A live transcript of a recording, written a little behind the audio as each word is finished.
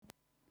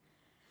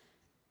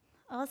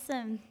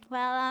Awesome.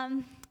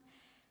 Well,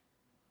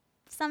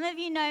 some of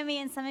you know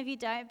me and some of you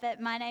don't, but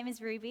my name is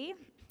Ruby,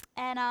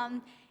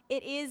 and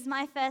it is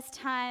my first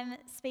time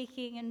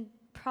speaking and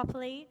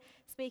properly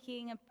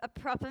speaking a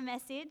proper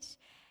message,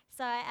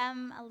 so I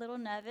am a little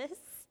nervous.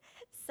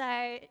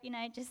 So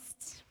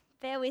just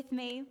bear with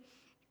me.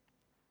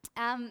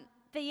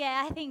 But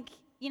yeah, I think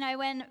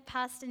when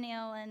Pastor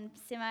Neil and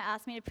Simo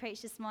asked me to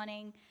preach this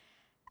morning,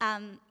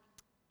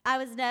 I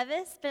was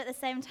nervous, but at the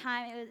same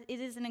time, it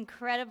is an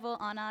incredible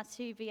honour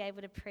to be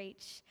able to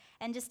preach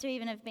and just to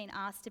even have been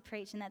asked to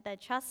preach and that they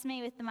trust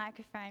me with the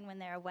microphone when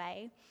they're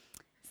away.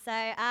 So,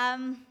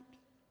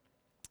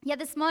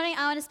 this morning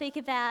I want to speak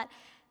about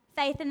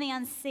faith in the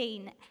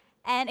unseen.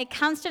 And it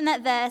comes from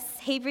that verse,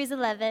 Hebrews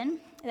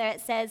 11, where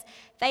it says,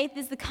 faith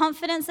is the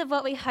confidence of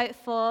what we hope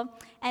for,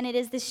 and it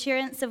is the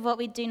assurance of what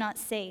we do not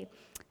see.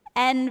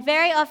 And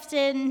very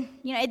often,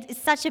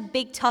 it's such a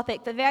big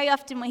topic, but very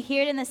often we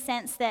hear it in the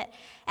sense that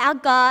our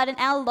God and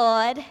our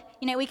Lord,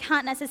 we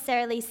can't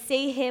necessarily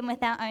see him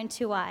with our own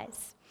two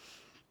eyes.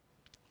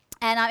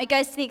 And it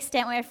goes to the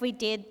extent where if we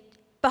did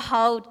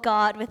behold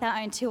God with our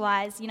own two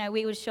eyes,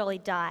 we would surely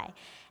die.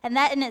 And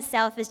that in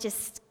itself is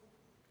just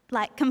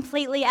like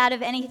completely out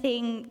of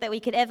anything that we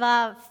could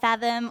ever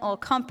fathom or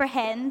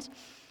comprehend.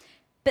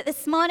 But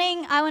this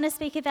morning, I want to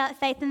speak about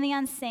faith in the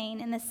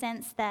unseen in the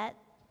sense that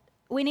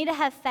we need to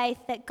have faith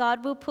that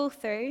God will pull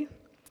through,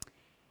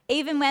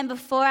 even when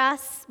before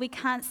us we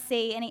can't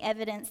see any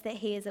evidence that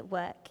he is at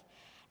work.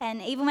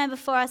 And even when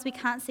before us we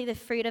can't see the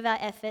fruit of our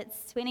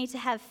efforts, we need to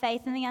have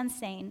faith in the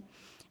unseen,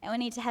 and we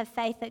need to have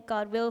faith that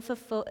God will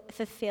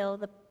fulfill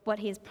what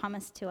he has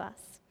promised to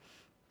us.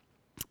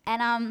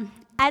 And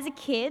as a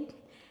kid,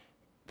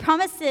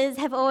 promises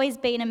have always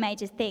been a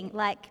major thing.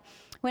 Like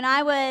when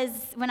I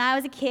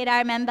was a kid, I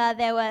remember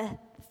there were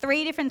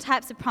 3 different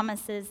types of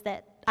promises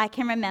that I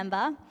can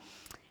remember.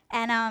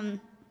 And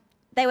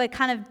they were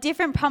kind of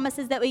different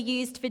promises that were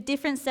used for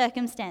different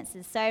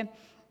circumstances. So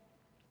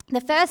the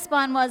first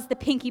one was the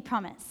pinky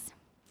promise.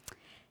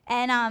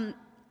 And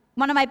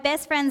one of my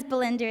best friends,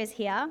 Belinda, is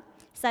here.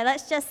 So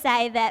let's just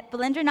say that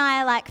Belinda and I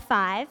are like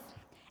 5.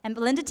 And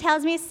Belinda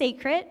tells me a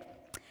secret.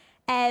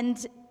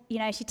 And,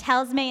 she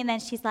tells me and then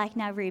she's like,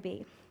 now,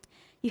 Ruby,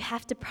 you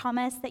have to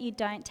promise that you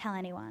don't tell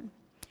anyone.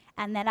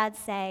 And then I'd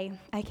say,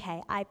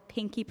 okay, I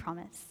pinky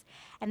promise.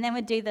 And then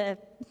we'd do the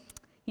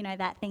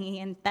that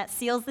thingy, and that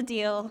seals the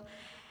deal.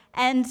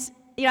 And,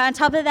 on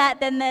top of that,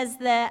 then there's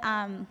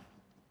the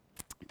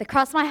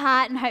cross my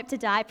heart and hope to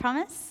die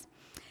promise.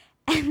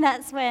 And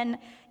that's when,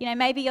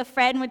 maybe your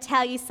friend would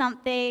tell you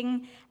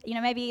something,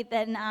 maybe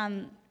then,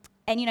 and,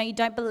 you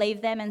don't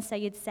believe them, and so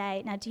you'd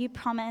say, now, do you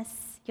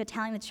promise you're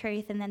telling the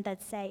truth? And then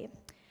they'd say,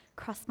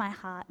 cross my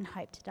heart and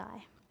hope to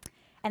die.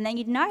 And then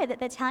you'd know that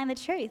they're telling the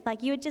truth,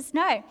 like you would just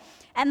know.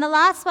 And the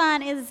last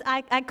one is,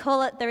 I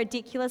call it the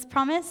ridiculous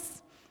promise,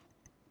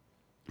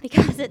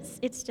 because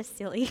it's just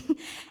silly.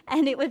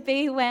 And it would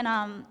be when,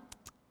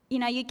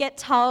 you get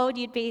told,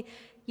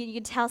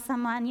 you'd tell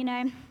someone,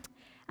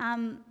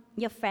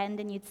 your friend,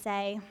 and you'd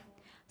say,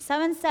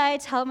 so-and-so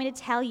told me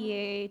to tell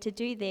you to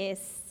do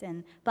this,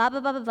 and blah,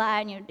 blah, blah, blah, blah,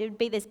 and it would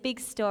be this big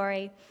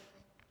story.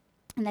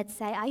 And they'd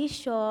say, are you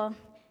sure?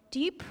 Do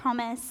you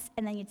promise?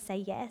 And then you'd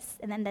say yes.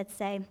 And then they'd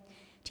say,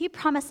 do you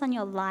promise on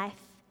your life?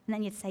 And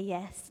then you'd say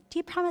yes. Do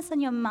you promise on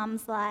your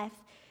mum's life?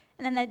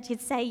 And then you'd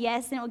say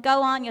yes, and it would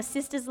go on your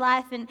sister's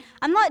life. And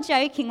I'm not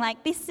joking,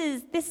 like this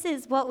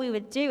is what we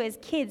would do as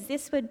kids.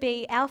 This would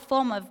be our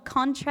form of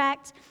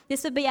contract.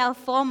 This would be our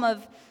form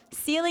of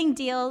sealing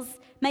deals,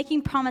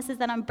 making promises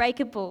that are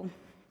unbreakable.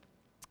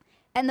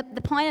 And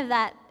the point of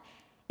that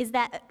is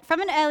that from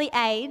an early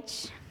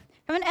age,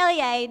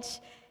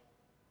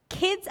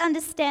 kids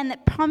understand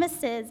that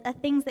promises are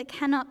things that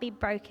cannot be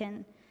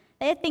broken.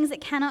 They are things that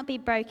cannot be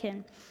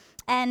broken.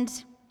 And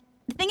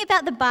the thing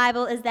about the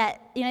Bible is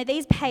that,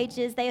 these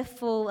pages, they are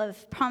full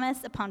of promise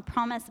upon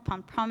promise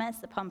upon promise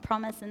upon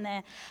promise, and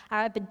there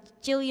are a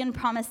bajillion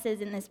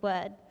promises in this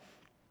word.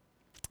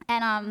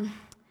 And,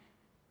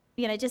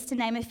 just to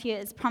name a few,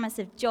 it's promise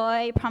of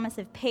joy, promise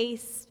of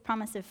peace,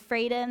 promise of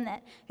freedom,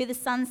 that who the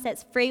Son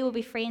sets free will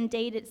be free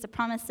indeed. It's a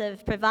promise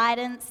of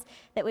providence,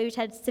 that we would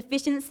have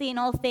sufficiency in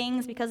all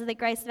things because of the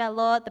grace of our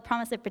Lord, the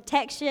promise of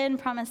protection,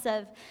 promise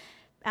of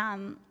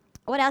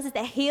what else is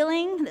there?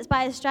 Healing, that's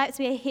by his stripes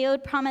we are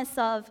healed. Promise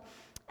of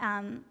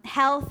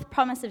health,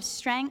 promise of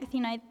strength,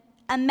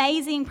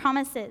 amazing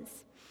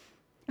promises.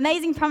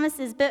 Amazing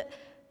promises, but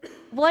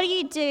what do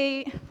you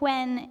do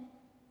when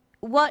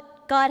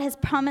what God has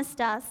promised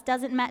us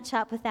doesn't match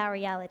up with our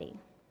reality?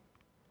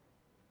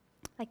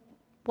 Like,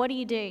 what do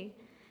you do?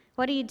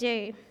 What do you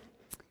do?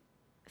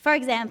 For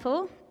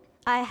example,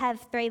 I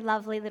have 3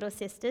 lovely little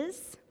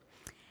sisters,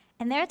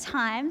 and there are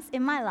times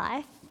in my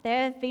life,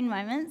 there have been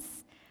moments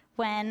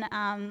when,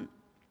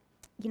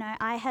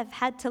 I have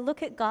had to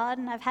look at God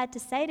and I've had to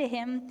say to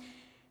him,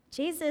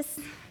 Jesus,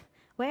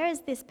 where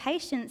is this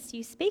patience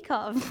you speak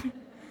of?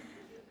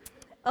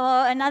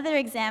 Or another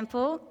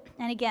example,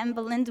 and again,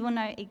 Belinda will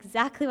know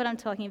exactly what I'm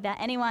talking about.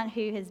 Anyone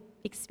who has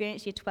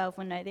experienced Year 12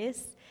 will know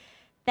this,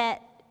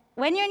 that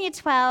when you're in year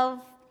 12,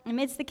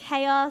 amidst the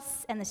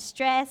chaos and the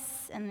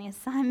stress and the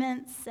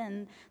assignments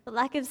and the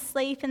lack of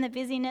sleep and the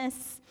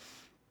busyness,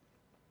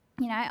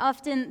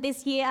 often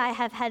this year I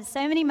have had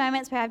so many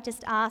moments where I've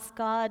just asked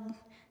God,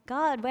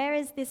 where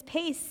is this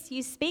peace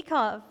you speak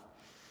of?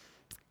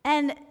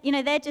 And,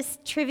 they're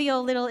just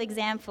trivial little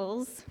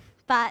examples,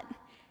 but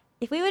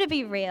if we were to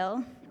be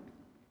real,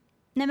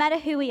 no matter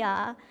who we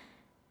are,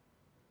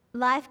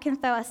 life can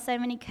throw us so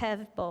many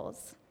curved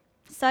balls.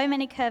 So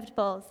many curved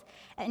balls.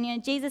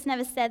 And, Jesus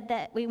never said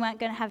that we weren't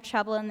going to have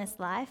trouble in this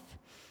life.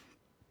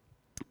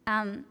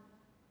 1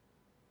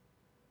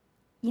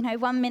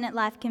 minute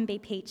life can be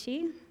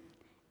peachy,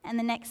 and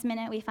the next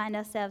minute we find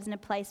ourselves in a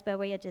place where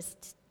we are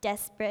just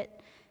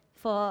desperate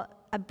for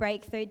a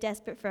breakthrough,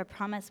 desperate for a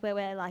promise, where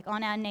we're like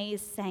on our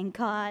knees saying,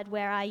 God,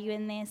 where are you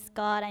in this?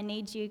 God, I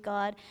need you.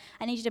 God,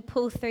 I need you to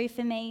pull through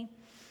for me.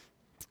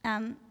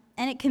 And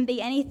it can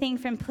be anything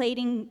from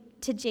pleading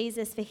to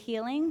Jesus for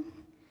healing,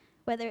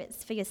 whether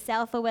it's for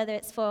yourself or whether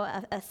it's for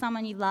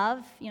someone you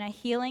love.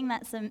 Healing,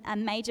 that's a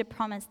major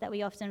promise that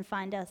we often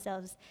find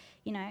ourselves,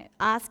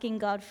 asking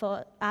God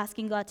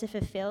to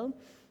fulfill.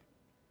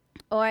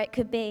 Or it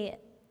could be,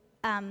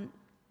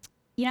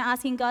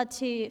 asking God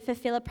to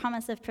fulfill a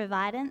promise of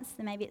providence.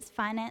 So maybe it's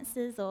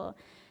finances or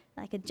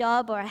like a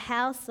job or a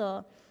house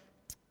or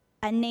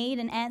a need,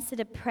 an answer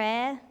to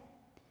prayer.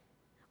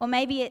 Or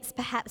maybe it's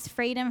perhaps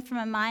freedom from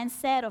a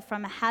mindset or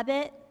from a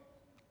habit.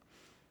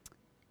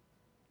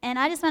 And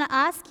I just want to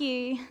ask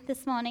you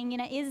this morning,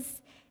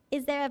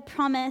 is there a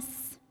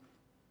promise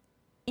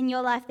in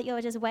your life that you're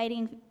just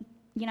waiting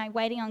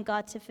on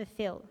God to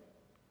fulfill?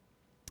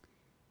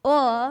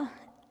 Or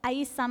are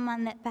you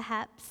someone that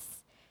perhaps,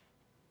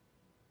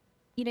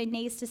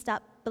 needs to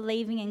start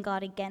believing in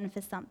God again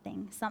for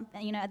something?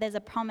 There's a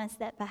promise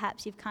that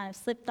perhaps you've kind of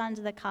slipped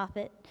under the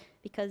carpet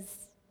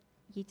because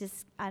you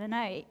just, I don't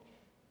know.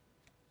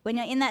 When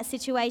you're in that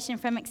situation,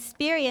 from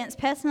experience,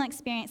 personal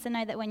experience, I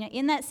know that when you're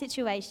in that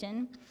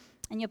situation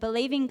and you're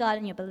believing God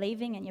and you're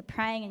believing and you're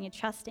praying and you're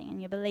trusting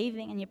and you're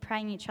believing and you're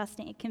praying and you're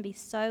trusting, it can be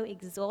so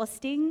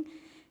exhausting,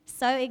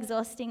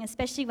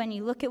 especially when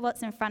you look at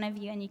what's in front of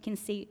you and you can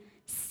see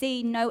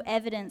no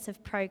evidence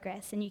of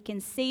progress and you can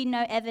see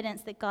no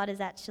evidence that God is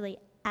actually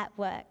at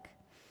work.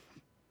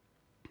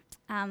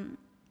 And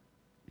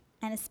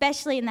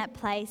especially in that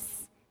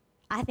place,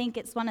 I think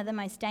it's one of the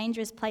most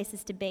dangerous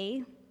places to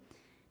be,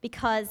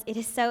 because it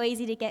is so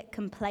easy to get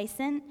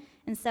complacent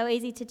and so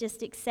easy to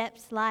just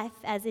accept life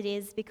as it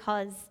is,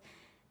 because,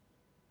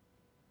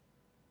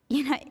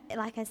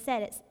 like I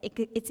said,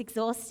 it's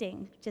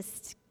exhausting,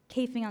 just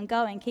keeping on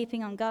going.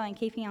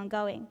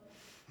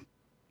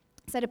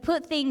 So to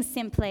put things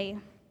simply,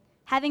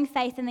 having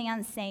faith in the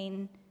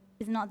unseen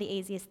is not the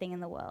easiest thing in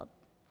the world.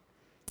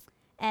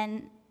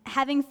 And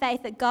having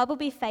faith that God will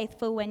be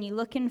faithful when you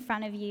look in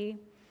front of you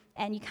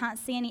and you can't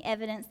see any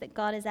evidence that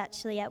God is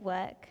actually at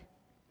work,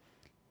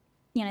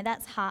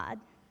 that's hard.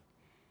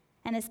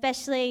 And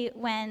especially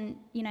when,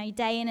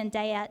 day in and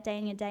day out,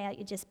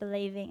 you're just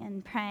believing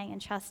and praying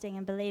and trusting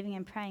and believing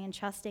and praying and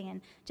trusting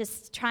and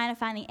just trying to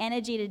find the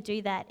energy to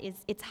do that,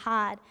 it's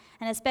hard.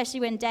 And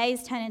especially when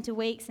days turn into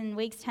weeks and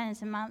weeks turn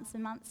into months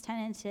and months turn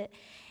into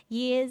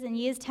years and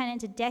years turn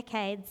into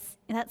decades,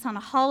 that's on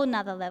a whole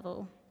nother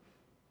level.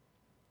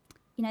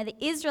 The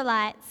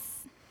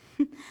Israelites,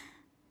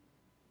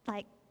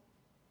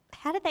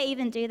 how did they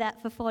even do that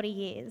for 40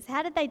 years?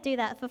 How did they do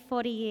that for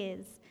 40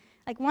 years?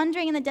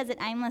 Wandering in the desert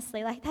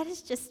aimlessly, that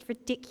is just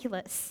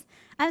ridiculous.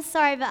 I'm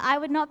sorry, but I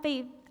would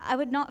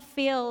not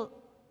feel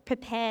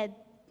prepared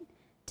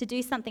to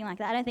do something like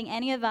that. I don't think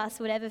any of us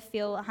would ever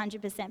feel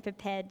 100%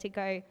 prepared to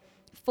go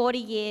 40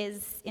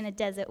 years in a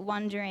desert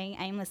wandering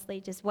aimlessly,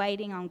 just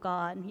waiting on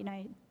God.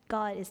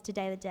 God is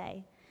today the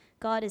day.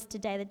 God is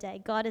today the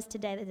day. God is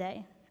today the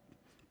day.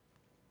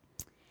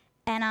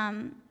 And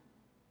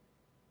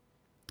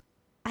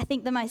I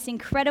think the most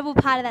incredible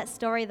part of that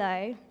story,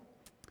 though,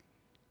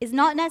 is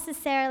not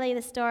necessarily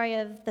the story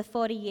of the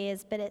 40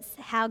 years, but it's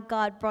how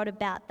God brought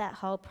about that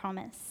whole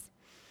promise.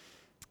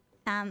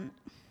 And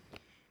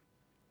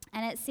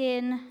it's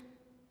in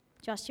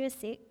Joshua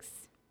 6.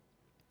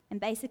 And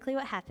basically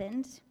what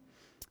happened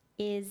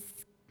is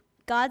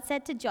God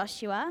said to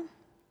Joshua,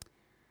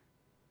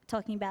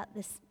 talking about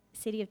this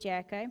city of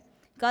Jericho,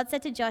 God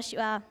said to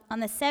Joshua, on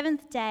the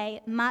 7th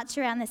day, march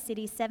around the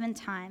city 7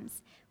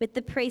 times, with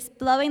the priests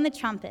blowing the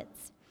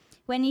trumpets.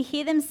 When you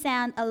hear them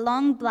sound a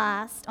long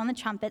blast on the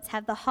trumpets,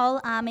 have the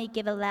whole army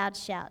give a loud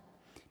shout.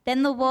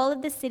 Then the wall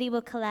of the city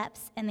will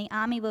collapse and the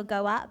army will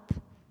go up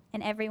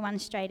and everyone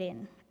straight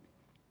in.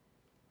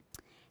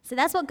 So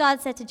that's what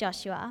God said to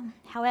Joshua.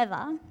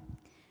 However,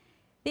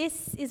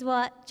 this is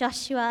what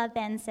Joshua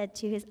then said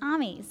to his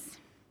armies.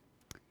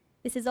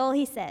 This is all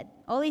he said.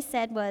 All he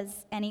said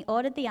was, and he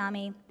ordered the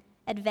army,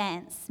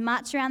 advance,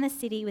 march around the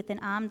city with an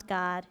armed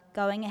guard,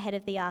 going ahead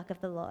of the ark of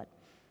the Lord.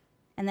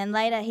 And then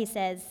later he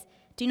says,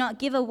 do not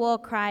give a war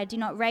cry, do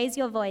not raise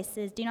your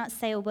voices, do not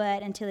say a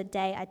word until the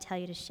day I tell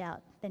you to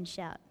shout, then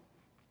shout.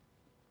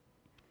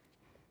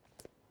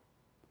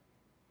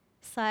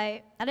 So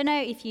I don't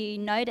know if you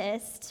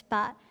noticed,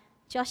 but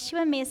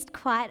Joshua missed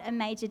quite a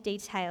major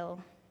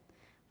detail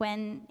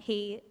when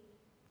he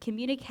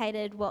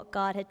communicated what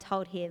God had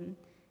told him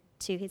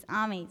to his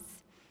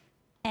armies.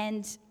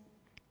 And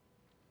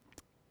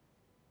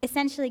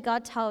essentially,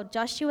 God told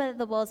Joshua that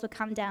the walls would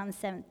come down on the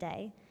seventh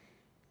day,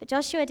 but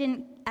Joshua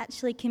didn't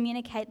actually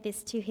communicate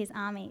this to his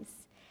armies.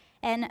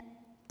 And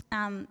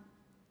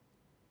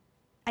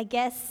I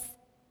guess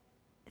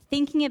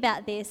thinking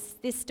about this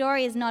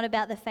story is not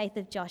about the faith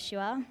of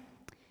Joshua,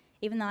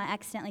 even though I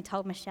accidentally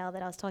told Michelle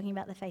that I was talking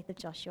about the faith of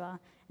Joshua,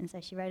 and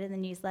so she wrote it in the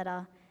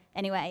newsletter.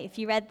 Anyway, if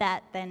you read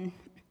that, then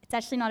it's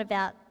actually not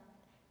about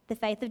the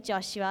faith of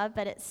Joshua,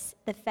 but it's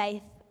the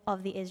faith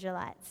of the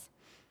Israelites.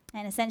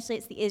 And essentially,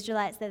 it's the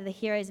Israelites that are the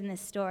heroes in this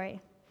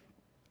story.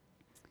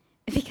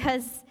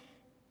 Because,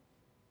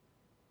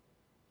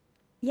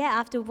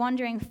 after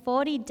wandering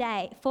 40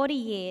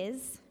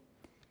 years,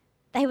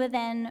 they were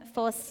then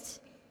forced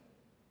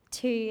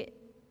to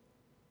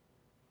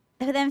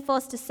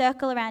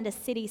circle around a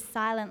city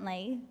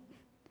silently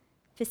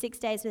for 6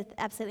 days with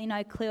absolutely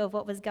no clue of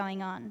what was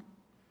going on.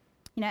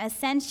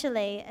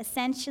 Essentially,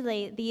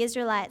 the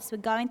Israelites were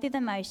going through the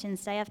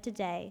motions day after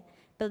day,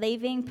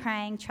 believing,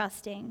 praying,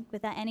 trusting,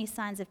 without any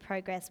signs of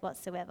progress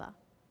whatsoever.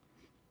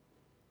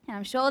 And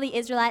I'm sure the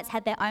Israelites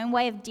had their own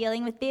way of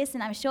dealing with this,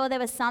 and I'm sure there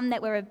were some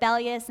that were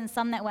rebellious, and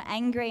some that were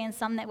angry, and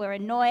some that were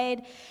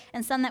annoyed,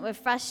 and some that were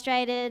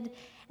frustrated,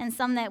 and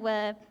some that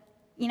were,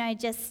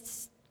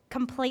 just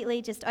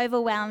completely just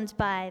overwhelmed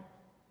by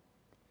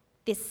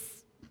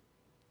this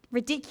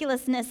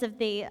ridiculousness of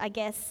the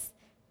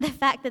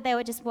fact that they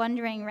were just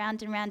wandering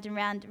round and round and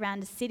round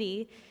around a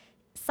city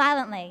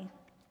silently.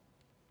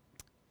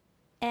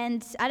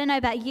 And I don't know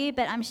about you,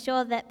 but I'm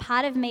sure that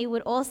part of me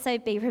would also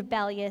be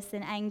rebellious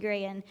and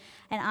angry and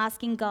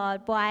asking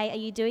God, why are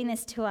you doing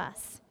this to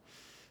us?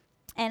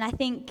 And I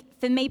think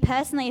for me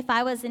personally, if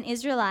I was an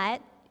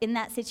Israelite in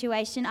that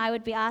situation, I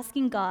would be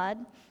asking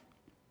God,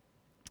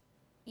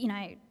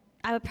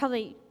 I would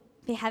probably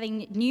be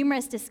having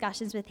numerous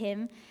discussions with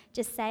him,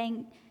 just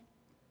saying,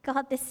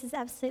 God, this is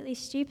absolutely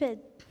stupid.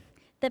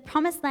 The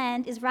promised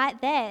land is right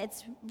there.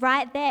 It's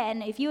right there.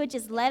 And if you would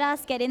just let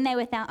us get in there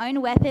with our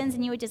own weapons,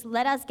 and you would just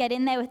let us get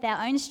in there with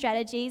our own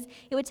strategies,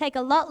 it would take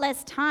a lot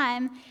less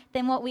time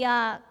than what we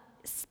are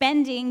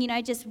spending,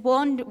 just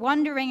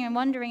wandering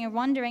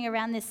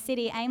around this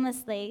city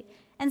aimlessly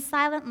and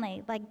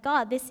silently. Like,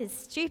 God, this is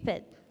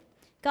stupid.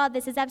 God,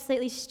 this is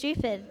absolutely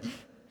stupid.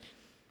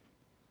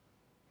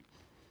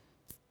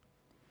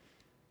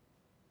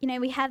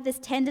 We have this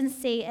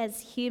tendency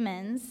as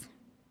humans,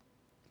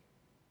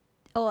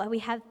 or we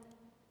have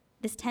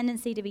this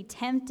tendency to be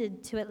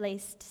tempted to at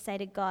least say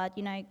to God,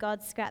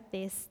 God, scrap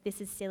this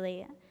is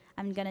silly,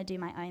 I'm going to do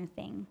my own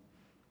thing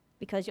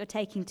because you're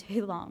taking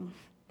too long.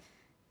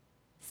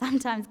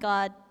 Sometimes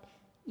God,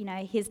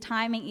 his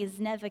timing is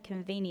never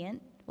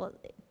convenient. Well,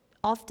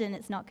 often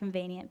it's not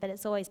convenient, but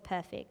it's always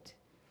perfect.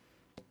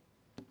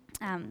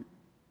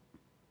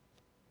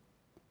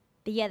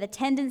 The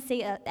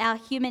tendency, our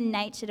human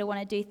nature to want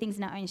to do things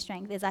in our own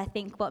strength is, I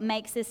think, what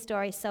makes this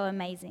story so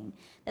amazing.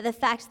 That the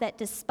fact that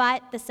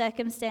despite the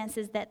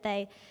circumstances that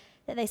they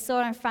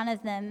saw in front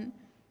of them,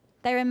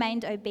 they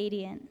remained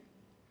obedient.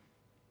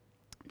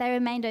 They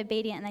remained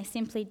obedient, and they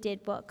simply did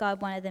what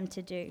God wanted them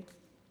to do.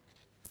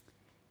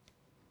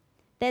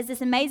 There's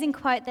this amazing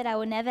quote that I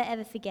will never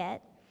ever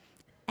forget,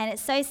 and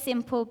it's so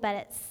simple, but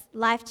it's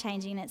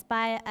life-changing. It's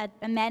by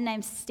a man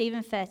named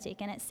Stephen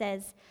Furtick, and it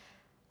says,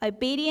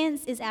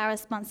 "Obedience is our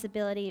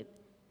responsibility,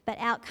 but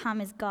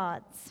outcome is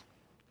God's."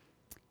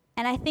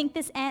 And I think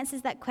this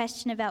answers that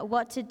question about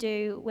what to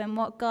do when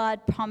what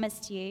God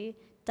promised you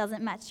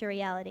doesn't match your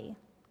reality.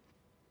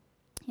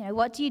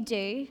 What do you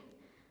do?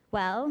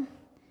 Well,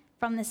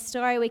 from this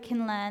story we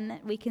can learn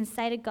that we can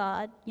say to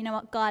God, you know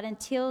what, God,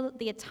 until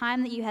the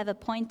time that you have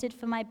appointed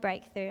for my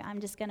breakthrough, I'm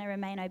just going to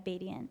remain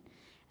obedient.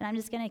 And I'm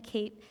just going to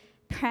keep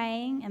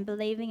praying and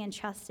believing and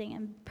trusting,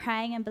 and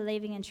praying and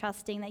believing and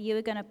trusting that you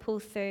are going to pull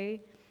through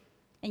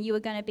and you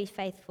are going to be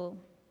faithful.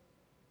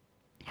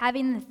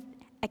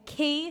 A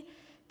key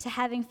to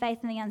having faith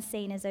in the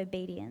unseen is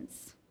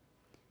obedience.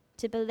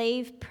 To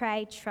believe,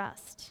 pray,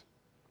 trust.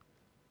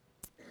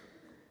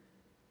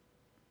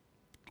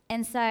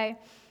 And so,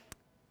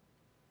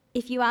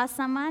 if you are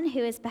someone who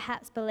is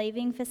perhaps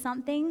believing for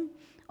something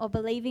or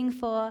believing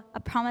for a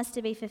promise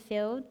to be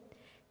fulfilled,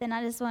 then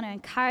I just want to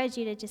encourage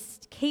you to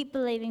just keep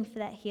believing for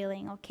that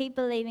healing, or keep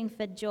believing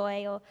for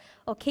joy,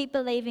 or keep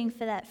believing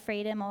for that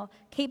freedom, or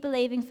keep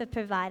believing for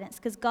providence,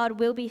 because God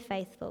will be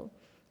faithful.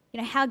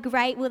 How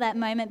great will that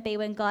moment be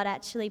when God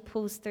actually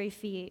pulls through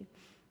for you?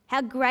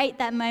 How great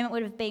that moment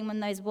would have been when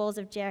those walls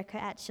of Jericho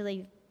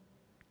actually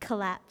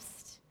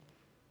collapsed.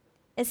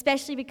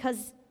 Especially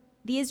because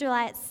the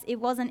Israelites,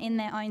 it wasn't in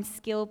their own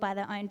skill, by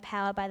their own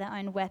power, by their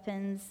own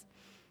weapons,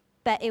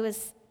 but it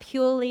was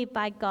purely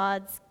by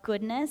God's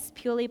goodness,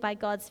 purely by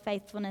God's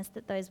faithfulness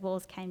that those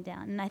walls came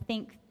down. And I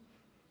think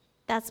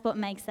that's what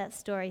makes that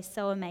story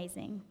so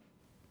amazing.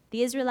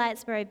 The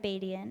Israelites were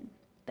obedient,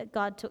 but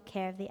God took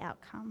care of the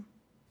outcome.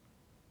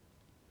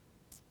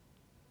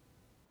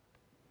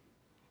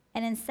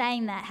 And in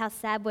saying that, how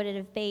sad would it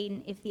have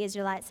been if the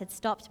Israelites had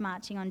stopped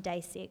marching on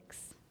day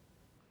 6?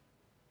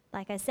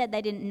 Like I said,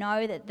 they didn't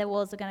know that the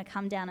walls were going to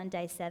come down on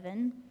day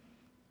 7.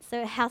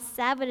 So how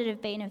sad would it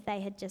have been if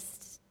they had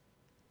just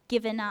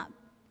given up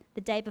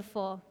the day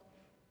before?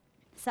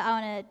 So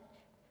I want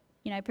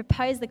to,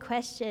 propose the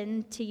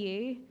question to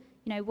you,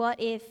 what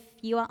if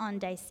you are on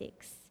day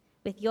 6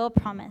 with your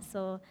promise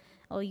or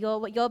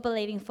what you're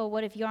believing for?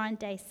 What if you're on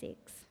day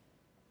 6?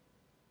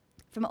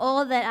 From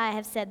all that I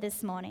have said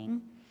this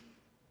morning,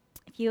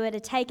 if you were to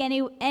take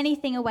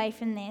anything away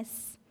from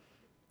this,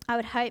 I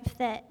would hope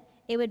that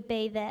it would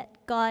be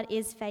that God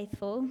is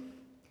faithful,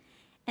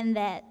 and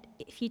that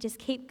if you just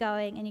keep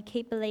going and you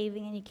keep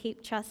believing and you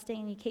keep trusting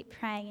and you keep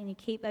praying and you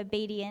keep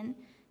obedient,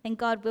 then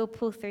God will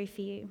pull through for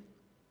you.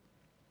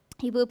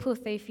 He will pull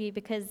through for you,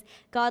 because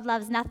God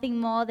loves nothing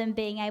more than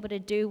being able to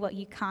do what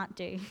you can't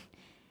do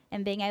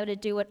and being able to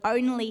do what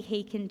only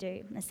He can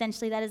do.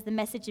 Essentially, that is the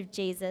message of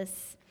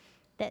Jesus,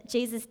 that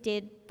Jesus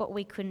did what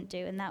we couldn't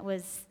do, and that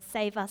was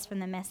save us from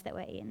the mess that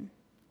we're in.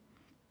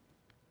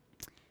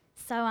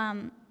 So,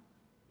 I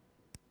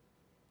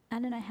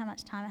don't know how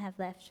much time I have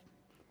left,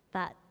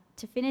 but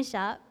to finish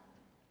up,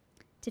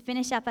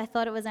 I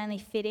thought it was only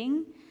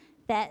fitting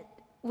that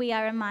we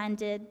are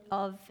reminded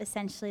of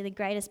essentially the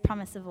greatest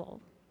promise of all.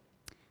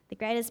 The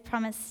greatest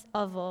promise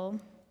of all.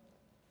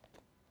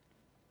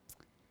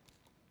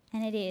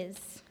 And it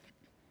is,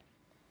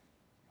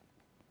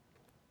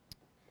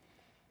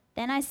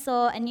 "Then I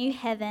saw a new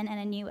heaven and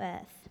a new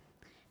earth.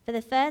 For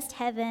the first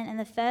heaven and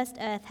the first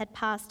earth had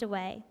passed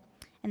away,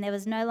 and there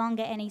was no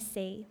longer any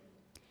sea.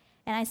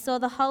 And I saw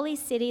the holy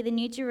city, the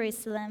new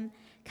Jerusalem,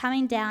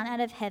 coming down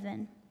out of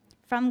heaven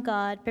from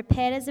God,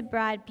 prepared as a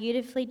bride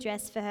beautifully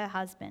dressed for her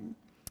husband.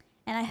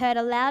 And I heard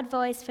a loud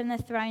voice from the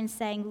throne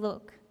saying,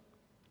 'Look,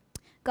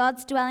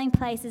 God's dwelling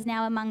place is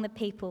now among the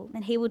people,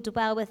 and He will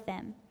dwell with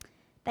them.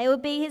 They will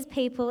be His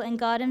people, and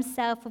God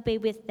Himself will be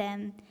with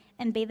them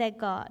and be their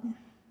God.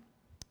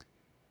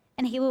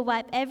 And He will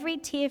wipe every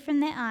tear from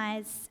their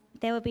eyes.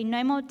 There will be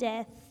no more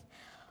death,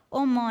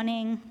 or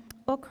mourning,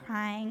 or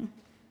crying,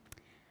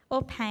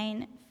 or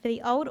pain, for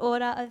the old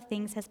order of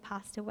things has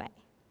passed away.'"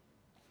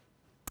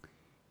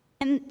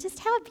 And just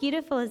how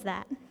beautiful is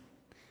that?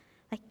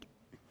 Like,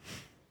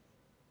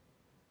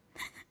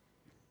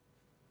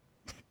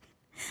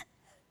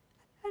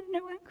 I don't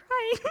know why I'm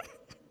crying.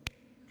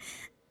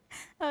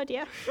 Oh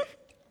dear.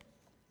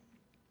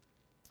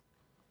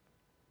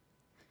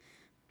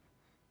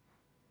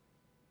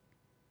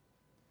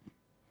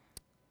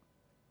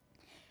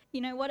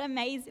 What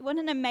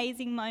an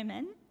amazing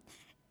moment.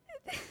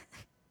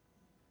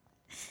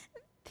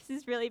 This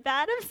is really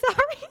bad, I'm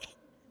sorry.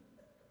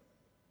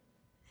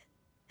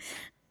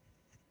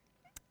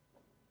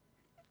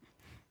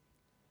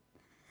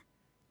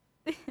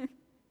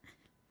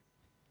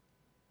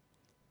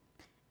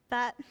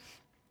 But,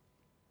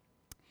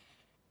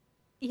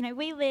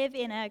 we live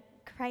in a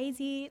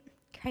crazy,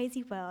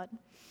 crazy world.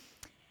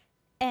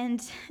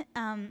 And,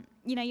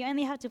 you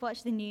only have to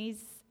watch the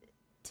news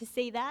to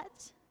see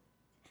that.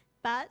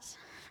 But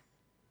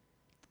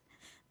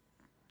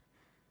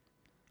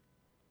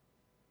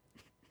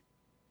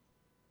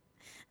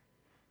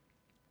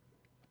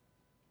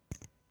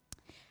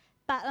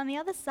on the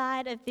other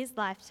side of this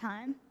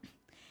lifetime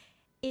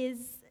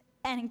is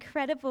an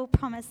incredible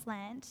promised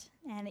land,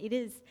 and it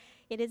is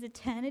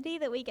eternity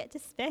that we get to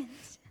spend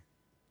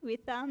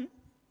with I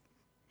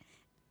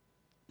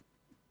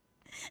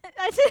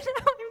don't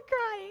know, I'm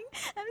crying.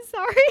 I'm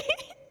sorry.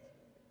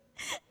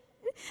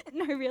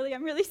 No, really,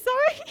 I'm really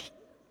sorry.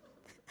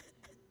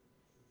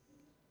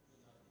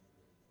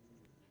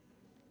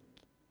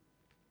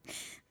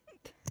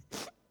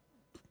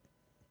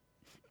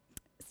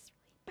 It's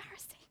really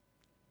embarrassing.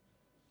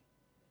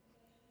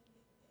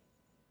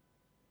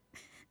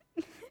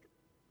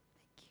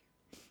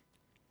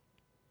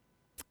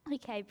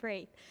 Okay,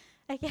 breathe.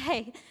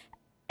 Okay.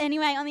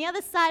 Anyway, on the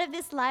other side of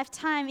this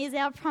lifetime is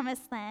our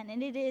promised land,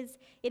 and it is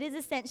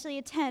essentially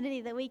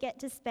eternity that we get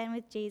to spend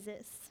with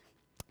Jesus.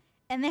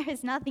 And there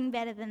is nothing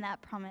better than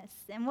that promise.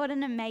 And what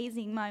an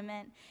amazing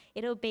moment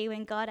it'll be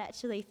when God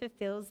actually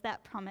fulfills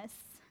that promise.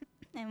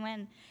 And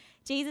when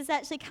Jesus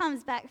actually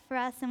comes back for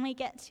us, and we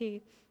get to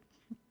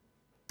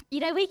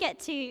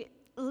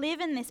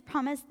live in this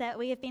promise that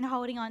we have been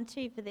holding on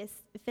to for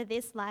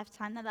this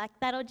lifetime.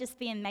 That'll just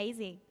be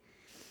amazing.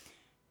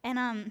 And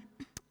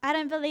I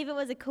don't believe it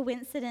was a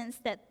coincidence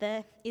that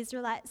the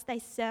Israelites, they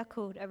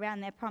circled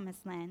around their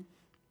promised land.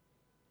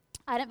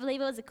 I don't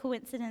believe it was a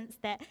coincidence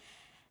that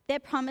their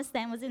promised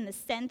land was in the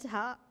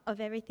center of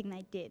everything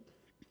they did.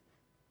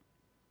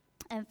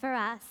 And for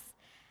us,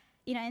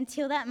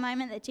 until that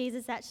moment that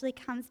Jesus actually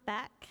comes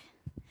back,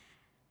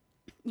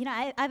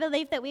 I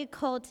believe that we're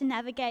called to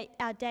navigate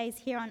our days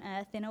here on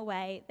earth in a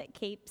way that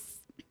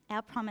keeps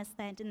our promised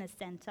land in the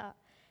center,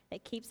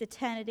 that keeps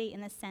eternity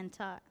in the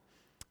center.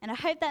 And I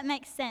hope that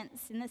makes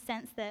sense, in the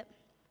sense that,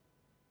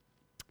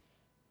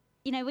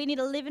 we need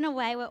to live in a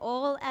way where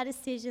all our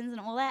decisions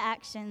and all our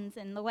actions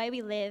and the way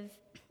we live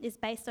is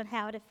based on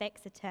how it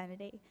affects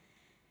eternity.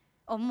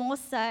 or more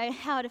so,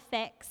 how it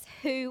affects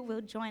who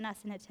will join us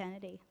in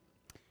eternity.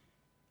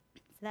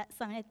 So that's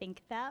something to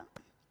think about.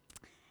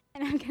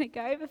 And I'm going to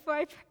go before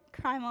I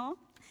cry more.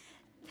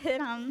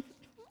 But,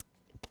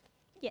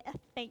 yeah,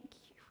 thank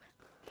you.